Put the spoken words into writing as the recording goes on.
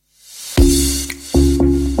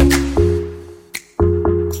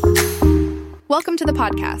Welcome to the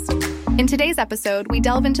podcast. In today's episode, we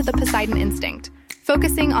delve into the Poseidon Instinct,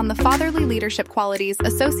 focusing on the fatherly leadership qualities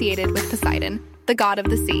associated with Poseidon, the god of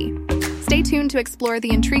the sea. Stay tuned to explore the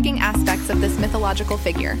intriguing aspects of this mythological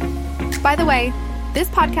figure. By the way, this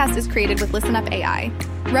podcast is created with ListenUp AI,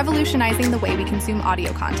 revolutionizing the way we consume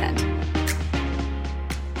audio content.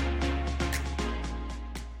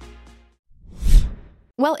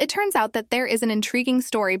 Well, it turns out that there is an intriguing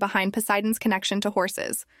story behind Poseidon's connection to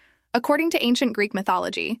horses. According to ancient Greek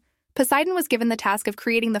mythology, Poseidon was given the task of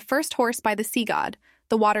creating the first horse by the sea god,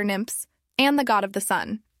 the water nymphs, and the god of the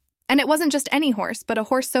sun. And it wasn't just any horse, but a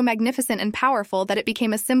horse so magnificent and powerful that it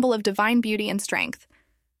became a symbol of divine beauty and strength.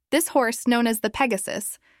 This horse, known as the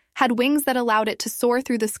Pegasus, had wings that allowed it to soar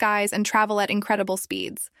through the skies and travel at incredible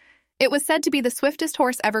speeds. It was said to be the swiftest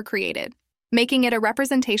horse ever created, making it a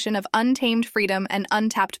representation of untamed freedom and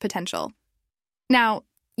untapped potential. Now,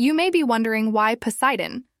 you may be wondering why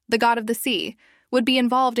Poseidon, the god of the sea, would be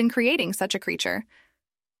involved in creating such a creature.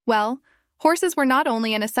 Well, horses were not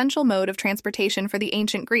only an essential mode of transportation for the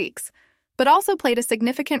ancient Greeks, but also played a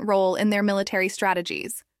significant role in their military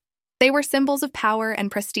strategies. They were symbols of power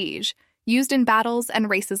and prestige, used in battles and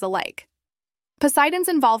races alike. Poseidon's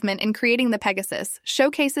involvement in creating the Pegasus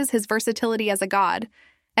showcases his versatility as a god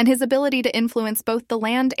and his ability to influence both the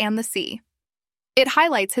land and the sea. It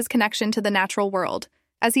highlights his connection to the natural world,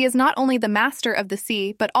 as he is not only the master of the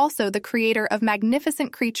sea, but also the creator of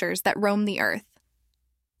magnificent creatures that roam the earth.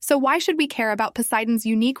 So why should we care about Poseidon's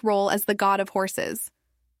unique role as the god of horses?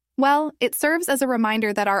 Well, it serves as a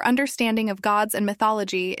reminder that our understanding of gods and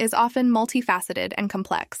mythology is often multifaceted and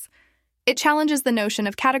complex. It challenges the notion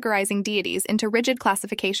of categorizing deities into rigid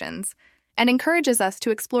classifications and encourages us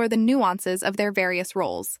to explore the nuances of their various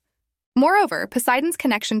roles. Moreover, Poseidon's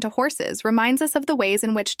connection to horses reminds us of the ways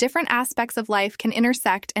in which different aspects of life can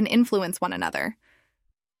intersect and influence one another.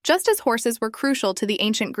 Just as horses were crucial to the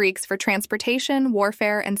ancient Greeks for transportation,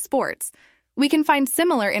 warfare, and sports, we can find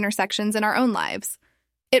similar intersections in our own lives.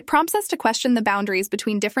 It prompts us to question the boundaries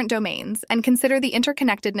between different domains and consider the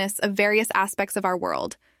interconnectedness of various aspects of our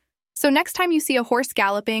world. So next time you see a horse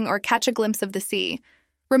galloping or catch a glimpse of the sea,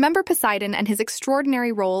 remember Poseidon and his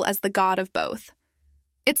extraordinary role as the god of both.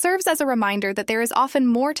 It serves as a reminder that there is often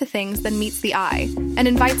more to things than meets the eye, and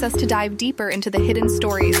invites us to dive deeper into the hidden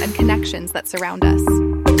stories and connections that surround us.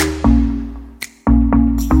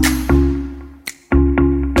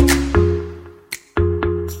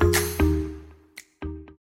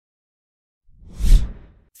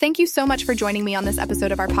 Thank you so much for joining me on this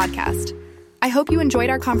episode of our podcast. I hope you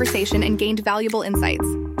enjoyed our conversation and gained valuable insights.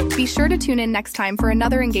 Be sure to tune in next time for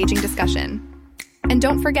another engaging discussion. And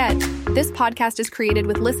don't forget, this podcast is created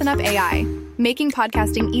with ListenUp AI, making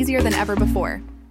podcasting easier than ever before.